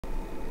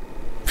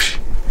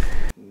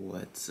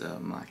What's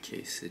up, my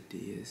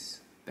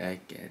quesadillas?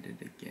 Back at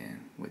it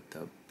again with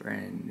a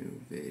brand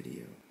new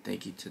video.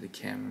 Thank you to the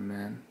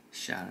cameraman,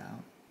 shout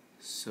out.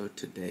 So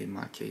today,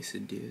 my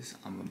quesadillas,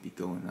 I'm gonna be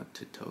going up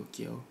to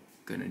Tokyo,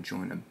 gonna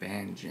join a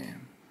band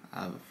jam.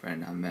 I have a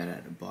friend I met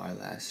at a bar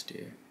last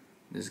year.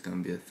 This is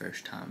gonna be the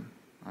first time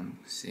I'm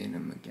seeing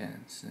him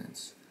again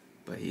since,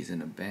 but he's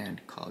in a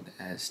band called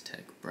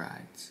Aztec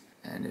Brides.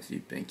 And if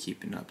you've been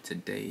keeping up to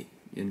date,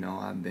 you know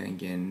I've been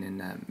getting in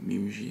that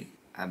music.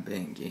 I've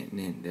been getting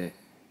in the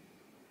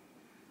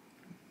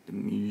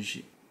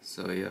music.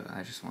 So yeah,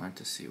 I just wanted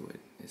to see what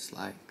it's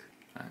like.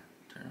 Alright,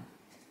 turn on.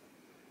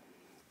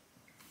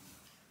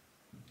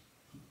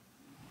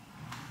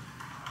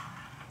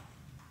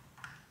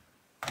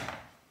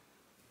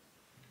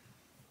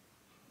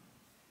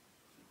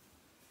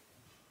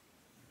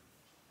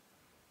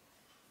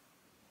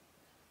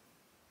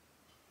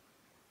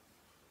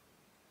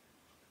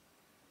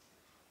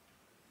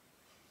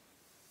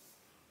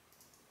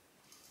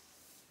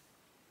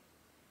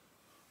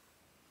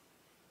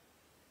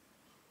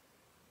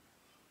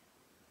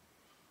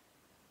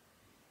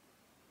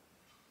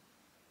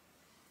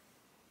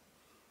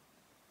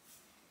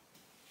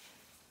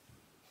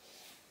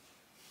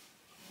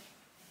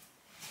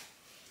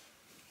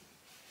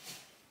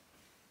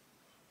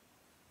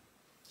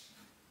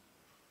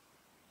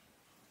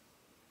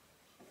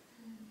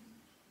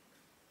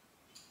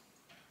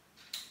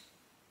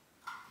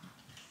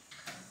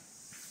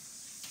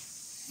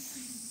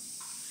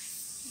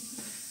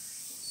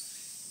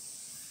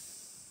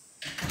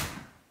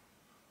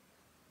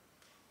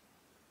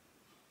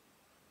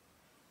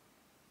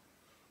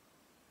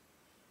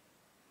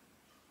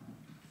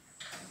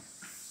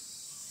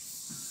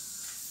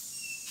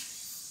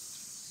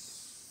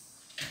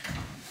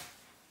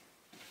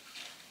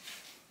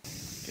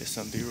 Get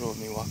some B-roll of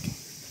me walking.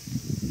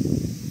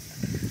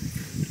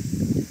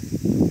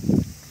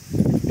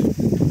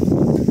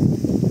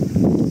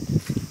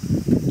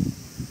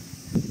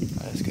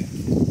 Oh, that's good.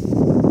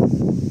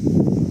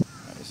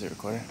 Alright, is it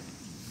recording?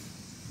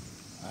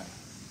 Alright.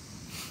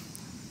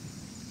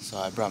 So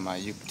I brought my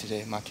uke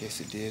today, my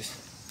quesadillas.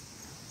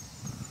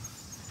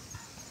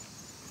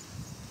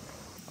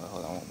 Oh,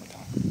 hold on one more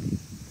time.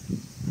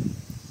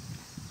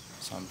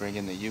 So I'm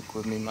bringing the uke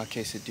with me, my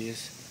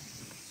quesadillas.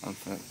 I'm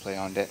gonna play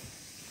on that.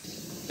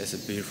 It's a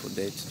beautiful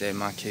day today,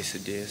 my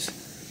quesadillas.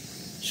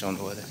 Showing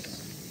the weather.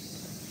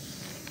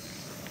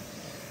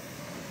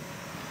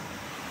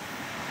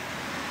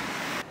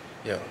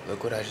 Yo,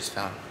 look what I just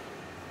found.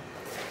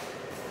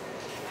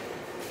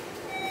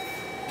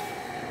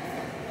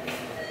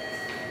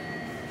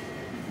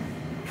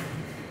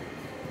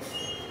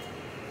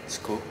 It's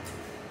cool.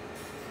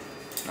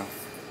 No.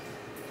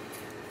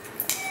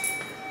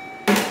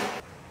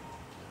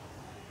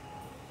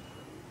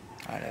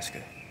 Alright, that's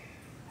good.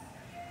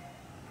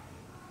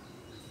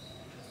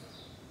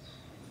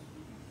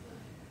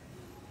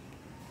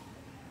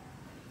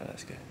 Oh,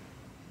 that's good.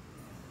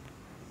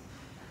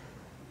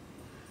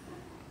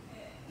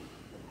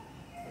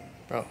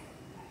 Bro,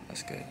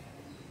 that's good.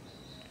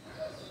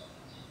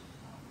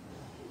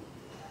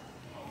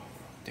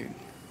 Dude.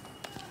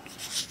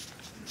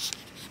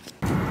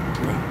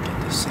 Bro,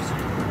 get this thing.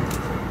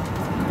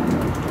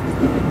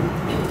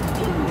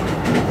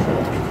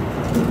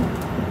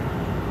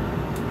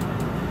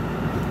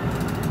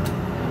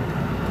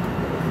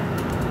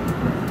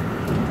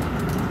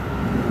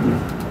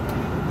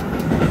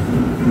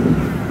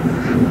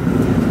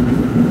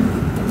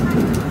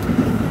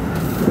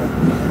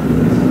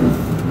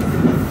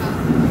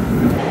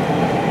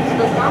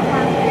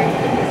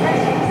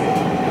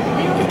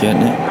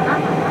 Getting it?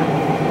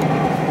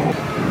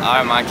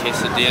 Alright, my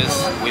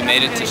quesadillas, we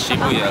made it to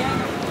Shibuya.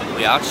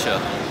 We out here.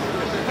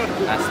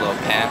 Nice little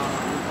pan.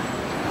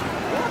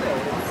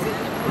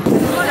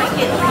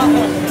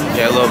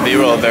 Get a little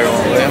B-roll of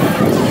everyone, will you?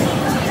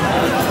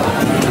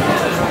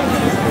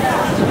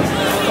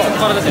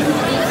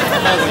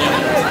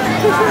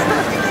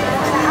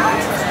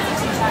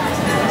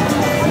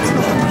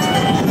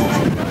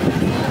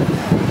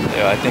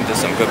 Yo, I think there's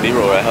some good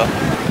B-roll right here.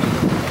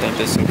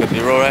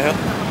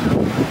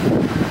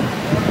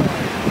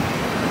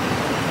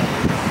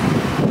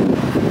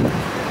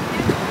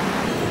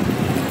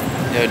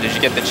 Yo, did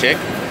you get the chick?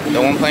 The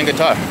one playing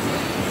guitar?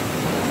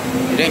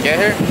 You didn't get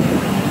her?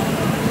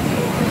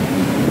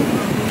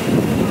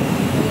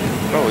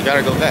 Bro, we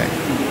gotta go back.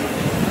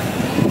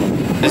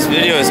 This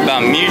video is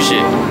about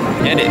music.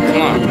 Get it,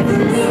 come on.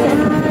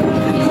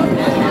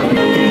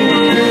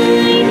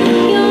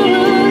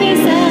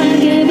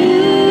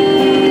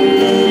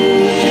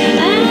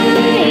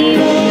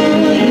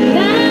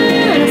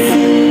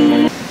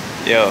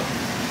 Yo.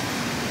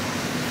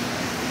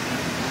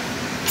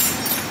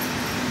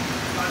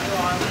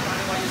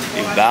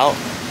 You bout?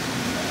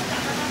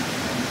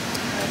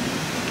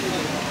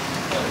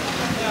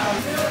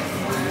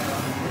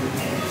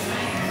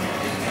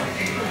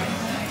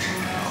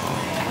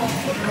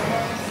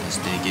 Let's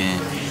dig in.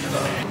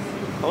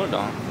 Hold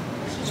on.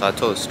 So I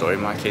told a story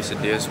in my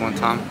quesadillas one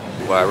time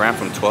where I ran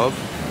from 12.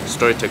 The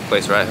story took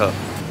place right here.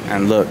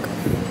 And look,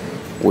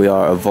 We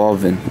are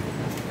evolving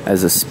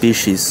as a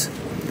species.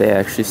 They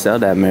actually sell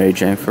that Mary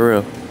Jane for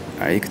real.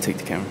 Alright, you can take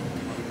the camera.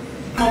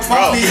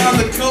 Bro. Yeah,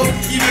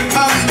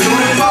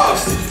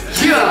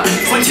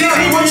 what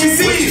you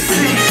see?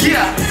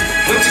 Yeah,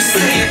 what you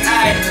see?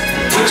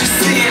 What you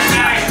see?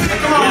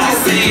 Come on, what you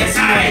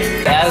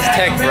see?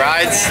 Aztec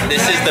Rides.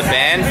 This is the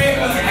band.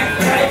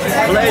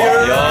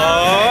 Later. Yo.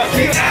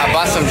 I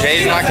bought some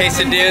J's in my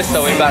quesadilla,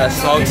 so we about to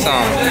smoke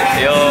some.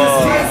 Yo.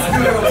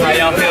 How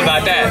y'all feel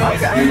about that?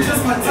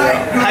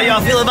 How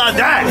y'all feel about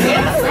that?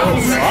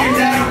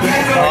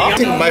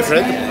 My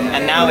friend.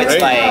 And now it's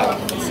like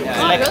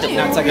collective.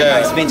 Now it's like a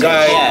nice vintage.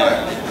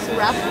 Yeah.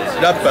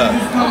 Rapper.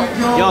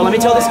 Yo, let me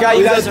tell this guy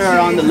you guys are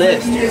on the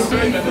list.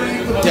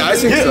 Yeah, I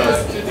think so.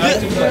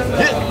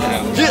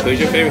 Who's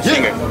your favorite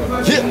singer?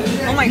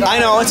 Oh my god. I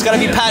know, it's gotta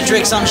be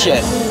Patrick some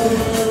shit.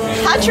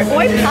 Patrick?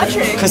 Why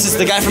Patrick? Because it's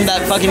the guy from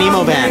that fucking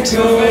emo band.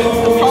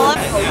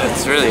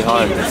 It's really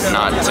hard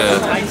not to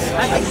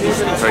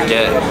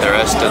forget the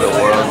rest of the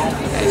world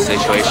in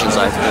situations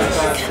like this.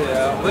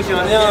 What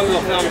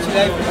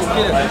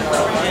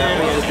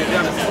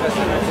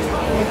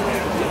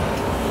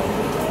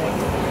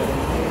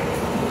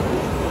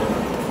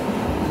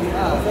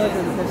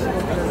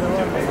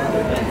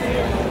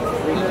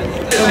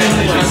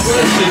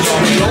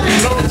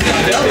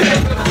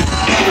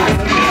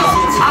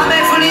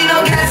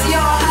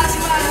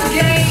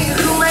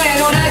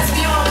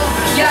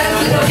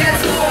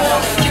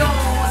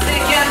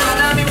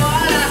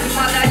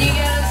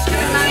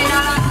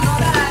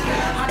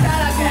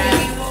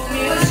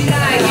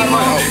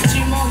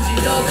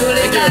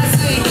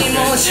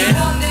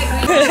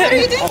are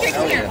you doing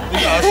here?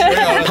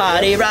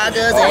 Party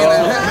rockers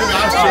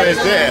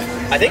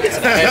I think it's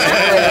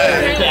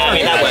yeah, I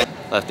mean that way.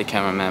 Left the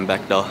cameraman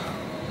back though.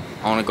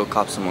 I wanna go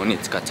cop some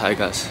Onitsuka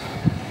Tigers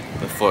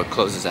before it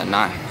closes at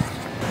 9.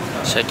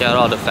 Check out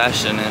all the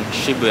fashion in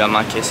Shibuya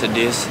my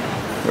quesadillas.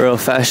 Real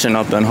fashion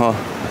up in here.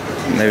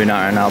 Maybe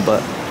not right now,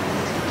 but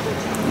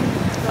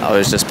I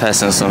was just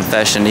passing some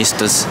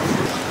fashionistas.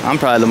 I'm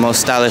probably the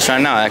most stylish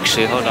right now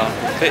actually. Hold on.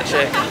 Fit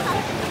check.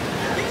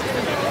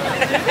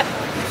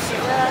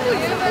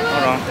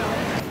 Hold on.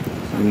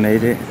 We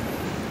made it.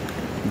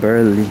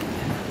 Burley.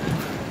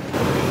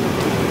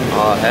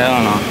 Oh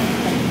hell no.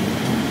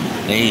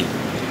 Hey.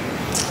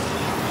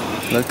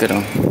 Look at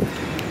him.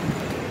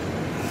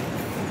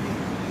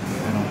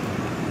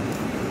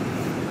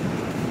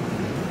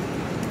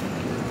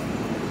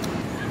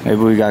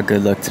 Maybe we got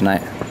good luck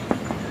tonight.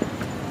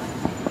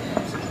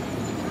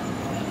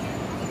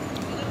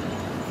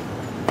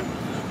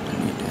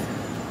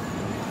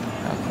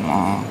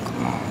 Oh,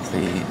 come on,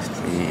 please,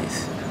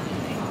 please.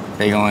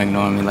 They gonna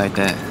ignore me like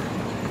that.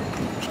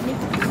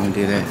 They gonna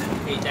do that.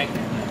 They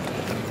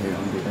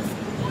gonna do that.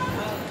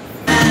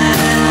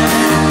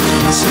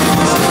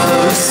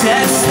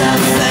 Set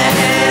something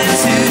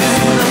to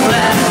the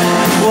left.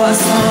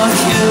 What's more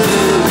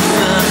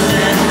human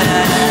than that?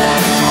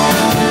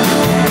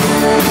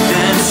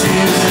 Than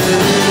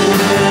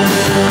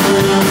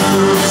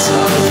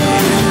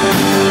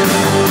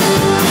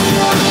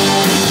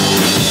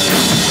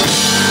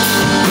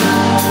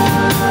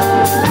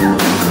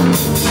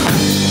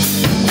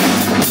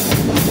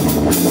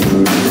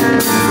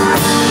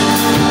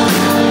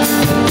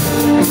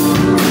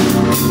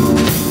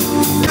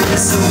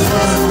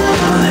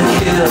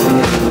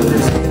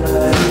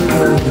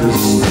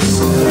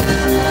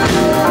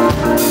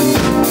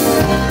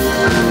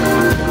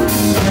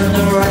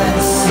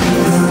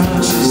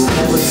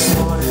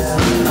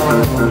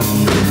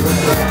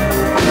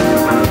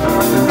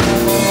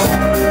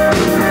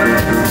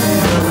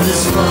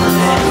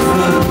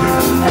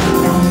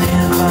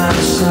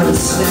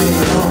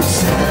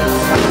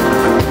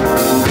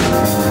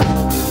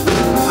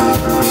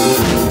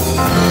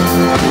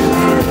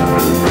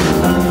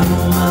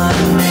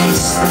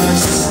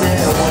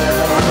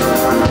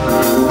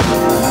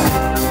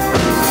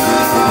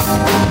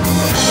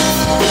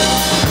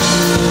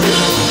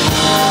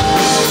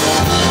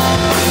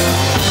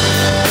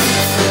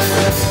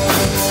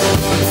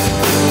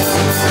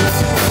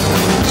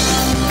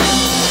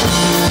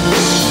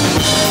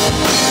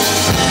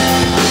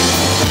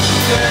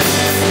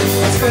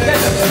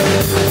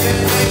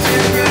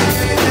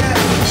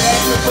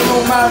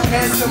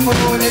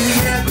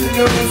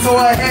so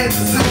I had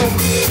to zoom.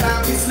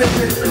 Time be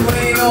slipping,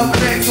 laying off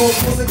next. So of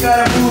course I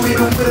gotta move,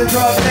 even with a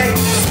drop neck.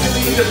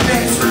 Silly in the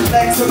fence,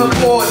 relax on the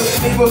board.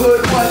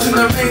 Neighborhood watching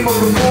the rainbow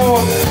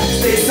reform.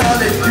 Stay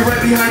solid, you're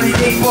right behind the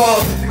 8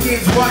 ball. The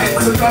game's rotten,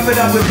 so drop it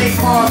up with 8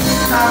 palms.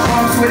 Time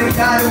bombs with a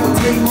guy who will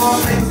take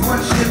off. Like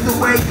one shift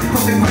away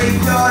from the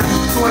graveyard.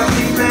 So I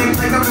kick back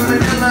like I'm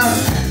vanilla.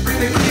 Bring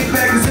the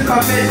kickback as if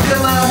I'm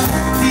vanilla.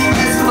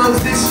 DS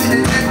flows, this shit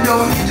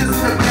Nintendo. You just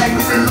in the back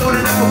and then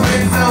loaded up with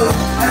benzos.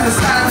 As the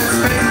silence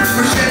fades,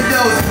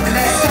 crescendos. And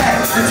that's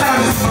that, the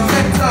time is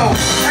memento.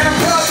 And I'm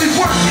probably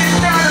working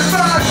 9 to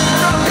 5.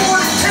 Another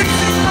morning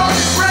chasing on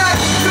the ride.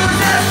 Doing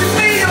asking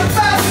me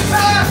about the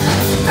time.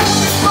 Don't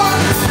be fun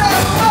to stop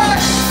by.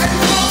 And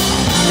you won't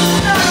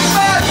 9 to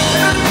 5.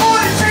 Another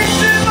morning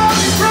chasing on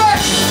the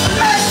ride.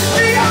 Asking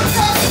me about the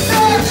time.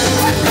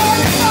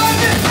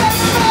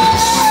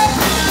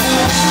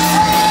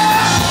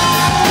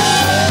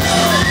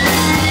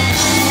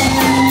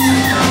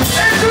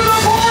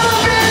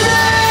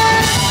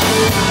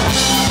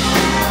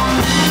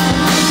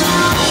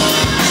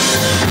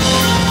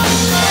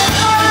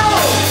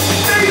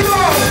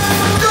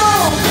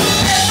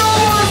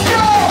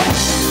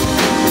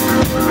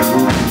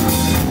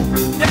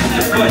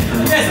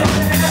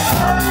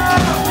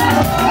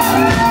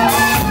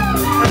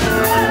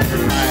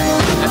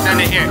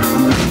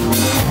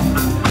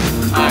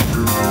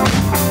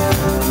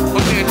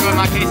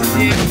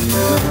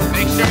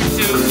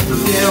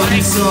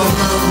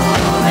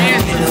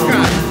 And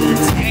subscribe.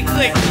 And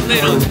click the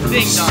little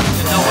ding dong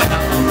to know when I'm